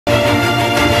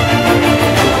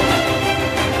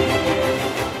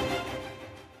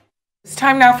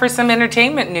time now for some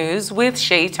entertainment news with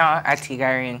Shaitan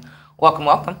Atigaring. Welcome,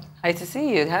 welcome. Hi to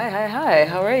see you. Hi.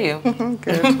 How are you?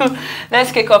 Good.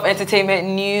 Let's kick off entertainment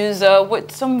news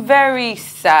with some very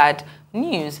sad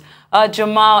news.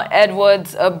 Jamal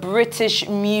Edwards, a British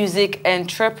music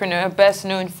entrepreneur best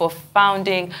known for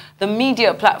founding the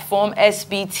media platform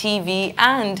SBTV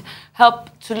and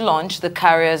helped to launch the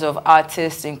careers of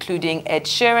artists including Ed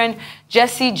Sheeran,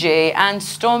 Jessie J and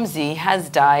Stormzy, has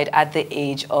died at the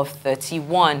age of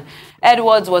 31.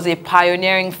 Edwards was a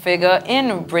pioneering figure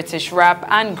in British rap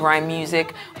and grime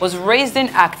music, was raised in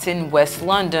Acton, West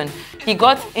London. He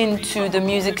got into the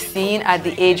music scene at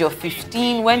the age of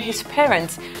 15 when his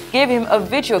parents gave him a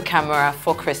video camera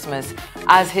for Christmas.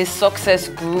 As his success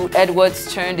grew,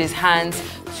 Edwards turned his hands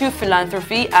to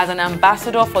philanthropy as an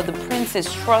ambassador for the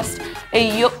Prince's Trust,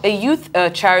 a youth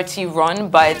charity run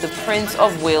by the Prince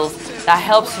of Wales that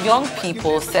helps young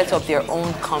people set up their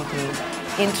own companies.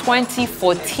 In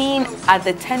 2014, at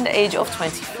the tender age of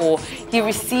 24, he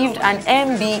received an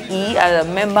MBE as a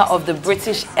member of the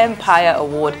British Empire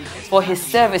Award for his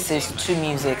services to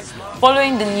music.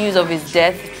 Following the news of his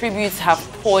death, tributes have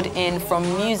poured in from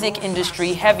music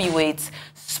industry heavyweights,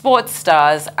 sports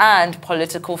stars, and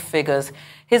political figures.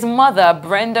 His mother,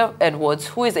 Brenda Edwards,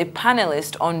 who is a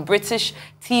panelist on British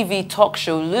TV talk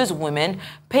show Lose Women,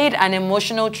 paid an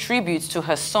emotional tribute to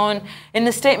her son in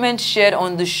a statement shared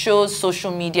on the show's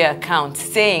social media account,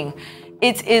 saying,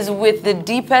 "It is with the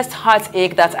deepest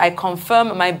heartache that I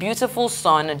confirm my beautiful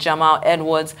son, Jamal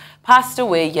Edwards, passed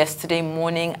away yesterday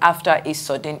morning after a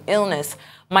sudden illness.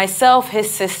 Myself,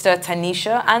 his sister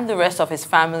Tanisha, and the rest of his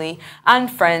family and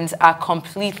friends are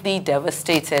completely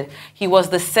devastated. He was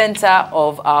the center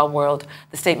of our world,"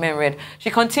 the statement read. She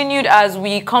continued, "As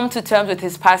we come to terms with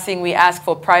his passing, we ask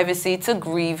for privacy to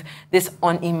grieve this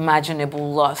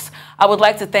unimaginable loss. I would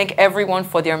like to thank everyone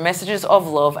for their messages of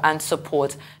love and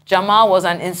support. Jamal was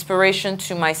an inspiration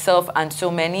to myself and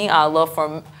so many. Our love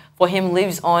for him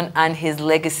lives on and his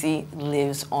legacy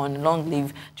lives on. Long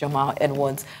live Jamal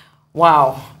Edwards."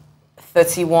 Wow,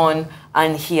 31,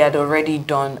 and he had already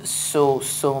done so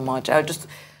much. I just,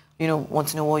 want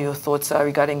to know what your thoughts are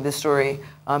regarding this story.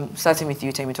 Starting with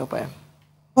you, Temi Tope.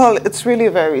 Well, it's really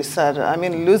very sad. I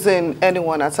mean, losing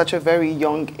anyone at such a very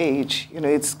young age,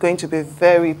 it's going to be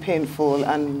very painful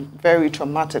and very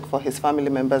traumatic for his family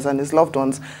members and his loved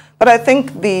ones. But I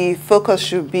think the focus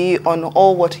should be on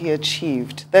all what he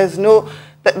achieved. There's no...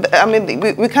 I mean,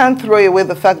 we can't throw away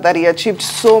the fact that he achieved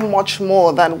so much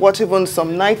more than what even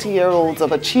some 90-year-olds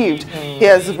have achieved. He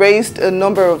has raised a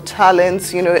number of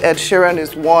talents. Ed Sheeran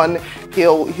is one. He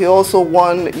also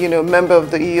won, he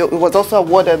was also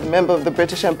awarded member of the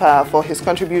British Empire for his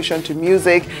contribution to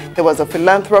music. He was a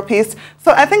philanthropist.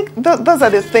 So I think those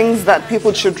are the things that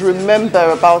people should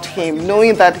remember about him,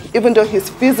 knowing that even though he's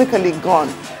physically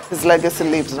gone, his legacy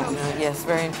lives on. Yes,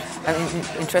 very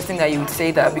interesting that you would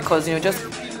say that, because just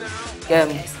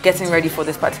getting ready for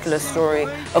this particular story,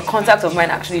 a contact of mine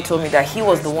actually told me that he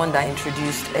was the one that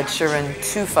introduced Ed Sheeran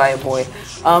to Fireboy.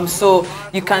 So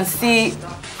you can see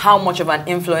how much of an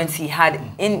influence he had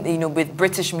in with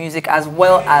British music as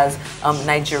well as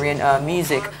Nigerian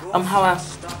music.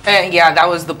 Yeah, that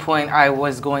was the point I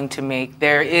was going to make.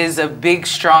 There is a big,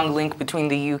 strong link between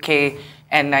the UK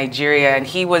and Nigeria, and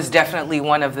he was definitely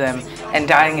one of them, and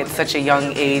dying at such a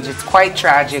young age. It's quite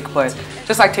tragic, but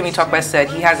just like Temi Tokbe said,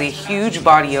 he has a huge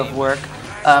body of work.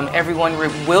 Everyone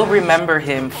will remember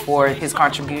him for his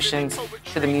contributions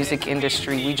to the music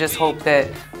industry. We just hope that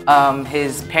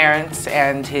his parents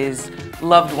and his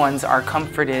loved ones are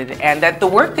comforted, and that the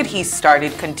work that he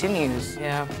started continues.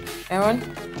 Yeah. Aaron?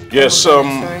 Yes,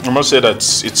 I must say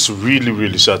that it's really,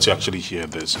 really sad to actually hear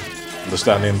this,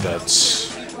 understanding that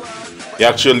he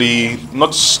actually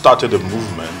not started a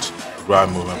movement, a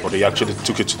grime movement, but he actually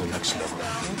took it to the next level.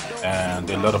 And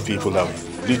a lot of people have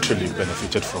literally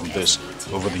benefited from this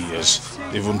over the years,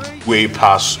 even way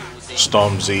past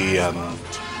Stormzy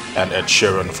and Ed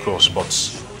Sheeran, of course. But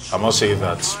I must say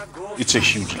that it's a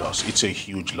huge loss. It's a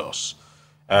huge loss.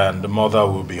 And the mother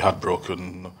will be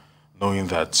heartbroken knowing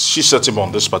that she set him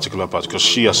on this particular path because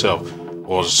she herself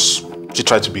she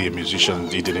tried to be a musician.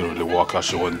 It didn't really work out.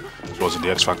 She was in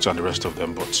the X Factor and the rest of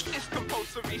them. But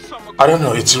I don't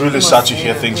know. It's really sad to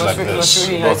hear things like this.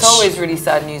 It's always really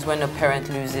sad news when a parent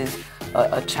loses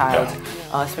a child,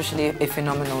 especially a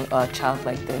phenomenal child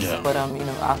like this. Yeah. But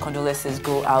our condolences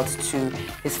go out to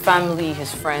his family,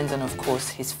 his friends, and of course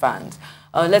his fans.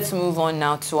 Let's move on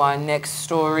now to our next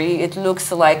story. It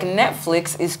looks like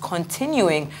Netflix is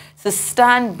continuing to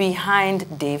stand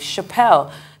behind Dave Chappelle.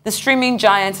 The streaming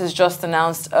giant has just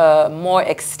announced a more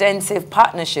extensive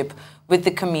partnership with the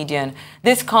comedian.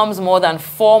 This comes more than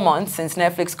 4 months since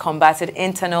Netflix combated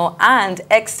internal and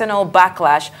external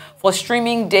backlash for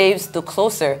streaming Dave's The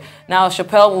Closer. Now,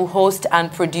 Chappelle will host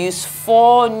and produce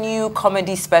 4 new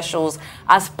comedy specials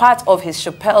as part of his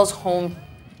Chappelle's Home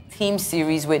team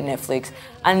series with Netflix.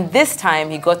 And this time,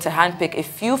 he got to handpick a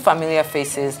few familiar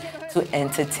faces to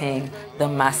entertain the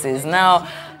masses. Now,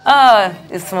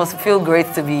 it must feel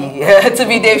great to be to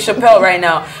be Dave Chappelle right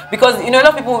now, because, you know, a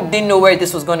lot of people didn't know where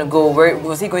this was going to go. Where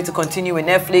was he going to continue with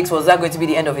Netflix? Was that going to be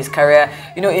the end of his career?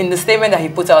 You know, in the statement that he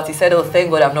put out, he said, "Oh, thank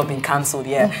God I've not been cancelled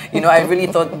yet." You know, I really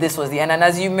thought this was the end. And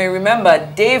as you may remember,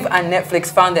 Dave and Netflix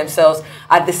found themselves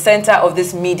at the center of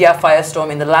this media firestorm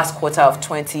in the last quarter of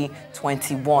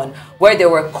 2021, where there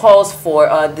were calls for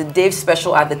the Dave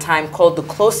special at the time, called The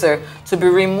Closer, to be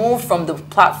removed from the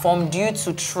platform due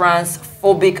to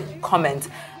transphobic comments.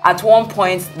 At one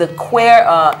point, the queer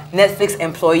Netflix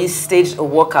employees staged a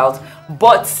walkout,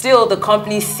 but still the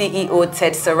company's CEO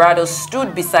Ted Sarandos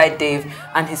stood beside Dave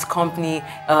and his company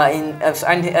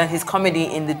and his comedy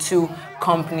in the 2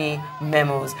 company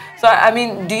memos. So, I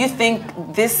mean, do you think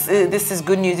this is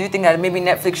good news? Do you think that maybe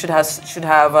Netflix should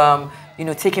have you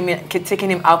know,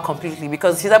 taking him out completely,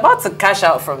 because he's about to cash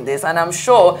out from this, and I'm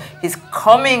sure he's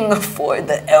coming for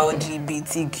the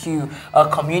LGBTQ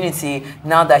community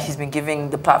now that he's been given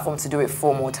the platform to do it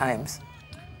 4 more times.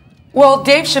 Well,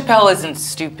 Dave Chappelle isn't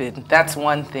stupid. That's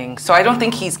one thing. So I don't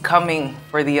think he's coming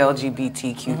for the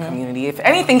LGBTQ community. If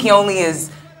anything, he only is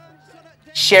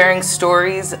sharing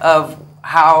stories of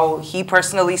how he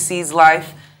personally sees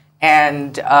life.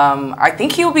 And I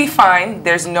think he'll be fine.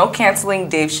 There's no canceling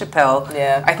Dave Chappelle.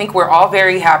 Yeah. I think we're all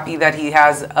very happy that he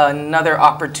has another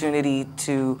opportunity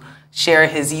to share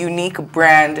his unique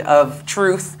brand of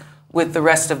truth with the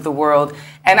rest of the world.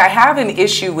 And I have an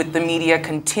issue with the media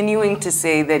continuing to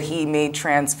say that he made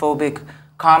transphobic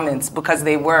comments, because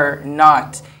they were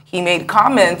not. He made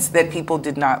comments that people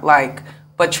did not like,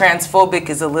 but transphobic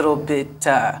is a little bit...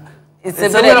 It's a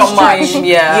little much,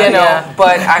 yeah, you know,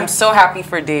 but I'm so happy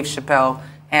for Dave Chappelle,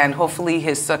 and hopefully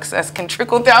his success can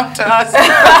trickle down to us.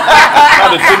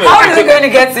 How is it going to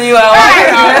get to you? I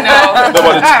don't know. No,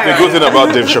 but the good thing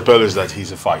about Dave Chappelle is that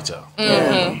he's a fighter.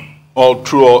 All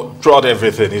throughout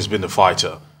everything, he's been a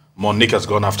fighter. Monique has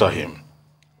gone after him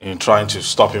in trying to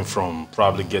stop him from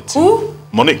probably getting... Who?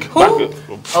 Monique. Who?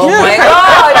 Oh my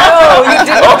God, no, you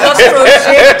didn't just throw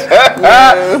shit.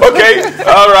 Okay,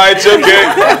 all right, okay.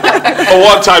 A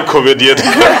one-time comedian.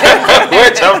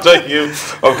 Wait after him.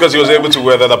 Of course, he was able to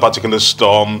weather that particular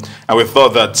storm, and we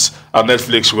thought that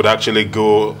Netflix would actually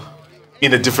go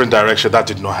in a different direction. That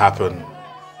did not happen.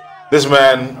 This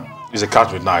man is a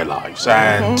cat with 9 lives,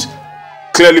 and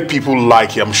clearly people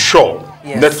like him, I'm sure.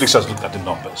 Yes. Netflix has looked at the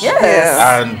numbers. Yes.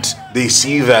 And they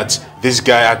see that this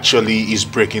guy actually is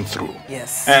breaking through.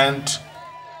 Yes. And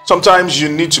sometimes you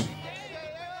need to,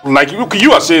 like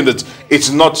you are saying that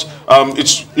it's not,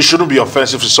 it shouldn't be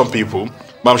offensive to some people,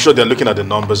 but I'm sure they're looking at the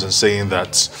numbers and saying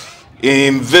that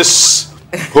in this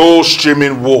whole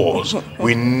streaming wars,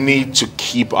 we need to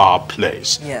keep our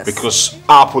place. Yes. Because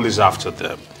Apple is after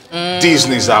them.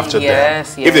 Disney's after them.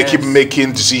 If they keep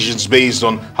making decisions based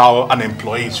on how an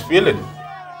employee is feeling.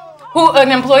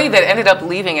 An employee that ended up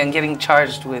leaving and getting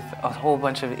charged with a whole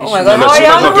bunch of issues. Oh my God, how are you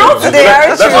on the road today,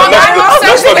 aren't you?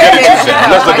 Let's not get into that.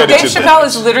 Let's not get Dave into Chappelle that.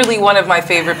 is literally one of my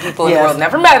favorite people in the world.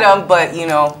 Never met him, but, you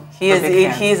know, He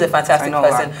is a fantastic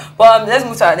person. Well, let's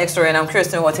move to our next story, and I'm curious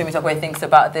to know what Timmy Tokwe thinks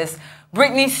about this.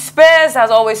 Britney Spears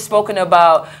has always spoken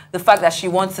about the fact that she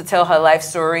wants to tell her life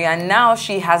story, and now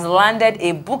she has landed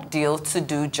a book deal to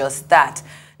do just that.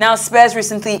 Now, Spears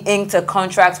recently inked a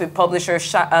contract with publisher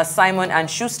Simon &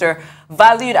 Schuster,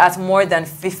 valued at more than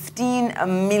 $15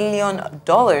 million.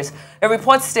 A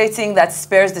report stating that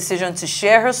Spears' decision to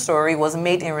share her story was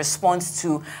made in response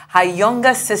to her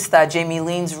younger sister, Jamie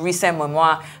Lynn's recent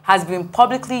memoir, has been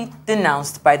publicly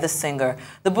denounced by the singer.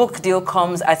 The book deal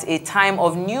comes at a time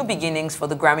of new beginnings for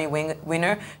the Grammy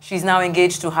winner. She's now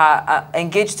engaged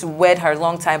to wed her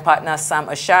longtime partner, Sam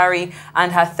Ashari,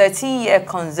 and her 13-year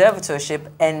conservatorship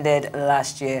ended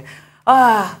last year.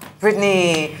 Ah,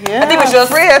 Britney. Yeah, I think we should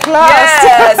free at last.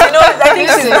 Yes, you know, I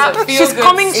think she's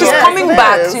coming. She's coming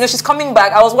back. You know, she's coming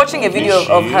back. I was watching a video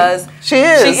of hers. She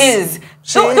is. She is.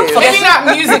 Don't forget. Maybe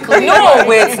not musically. No,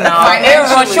 wait now.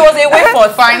 Financially. She was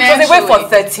away Financially. for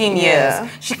 13 years. Yeah.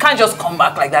 She can't just come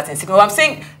back like that in 6 months. I'm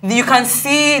saying you can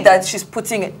see that she's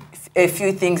putting a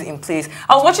few things in place.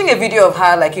 I was watching a video of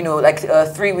her, like, you know, like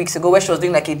 3 weeks ago, where she was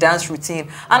doing like a dance routine,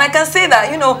 and I can say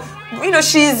that, you know,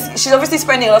 she's obviously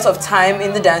spending a lot of time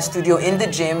in the dance studio, in the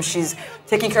gym. She's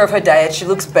taking care of her diet. She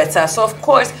looks better, so of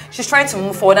course she's trying to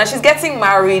move forward, and she's getting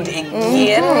married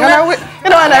again. Is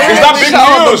that big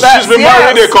news? She's been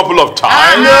married a couple of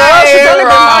times. No, she's only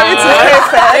been married to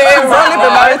K-Fed. She's only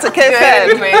been married to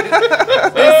K-Fed.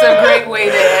 It's a great way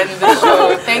to end the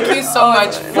show. Thank you so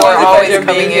much for always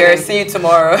coming here. here. See you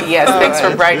tomorrow. Yes, thanks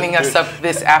for brightening us up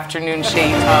this afternoon,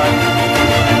 Shade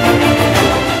Time.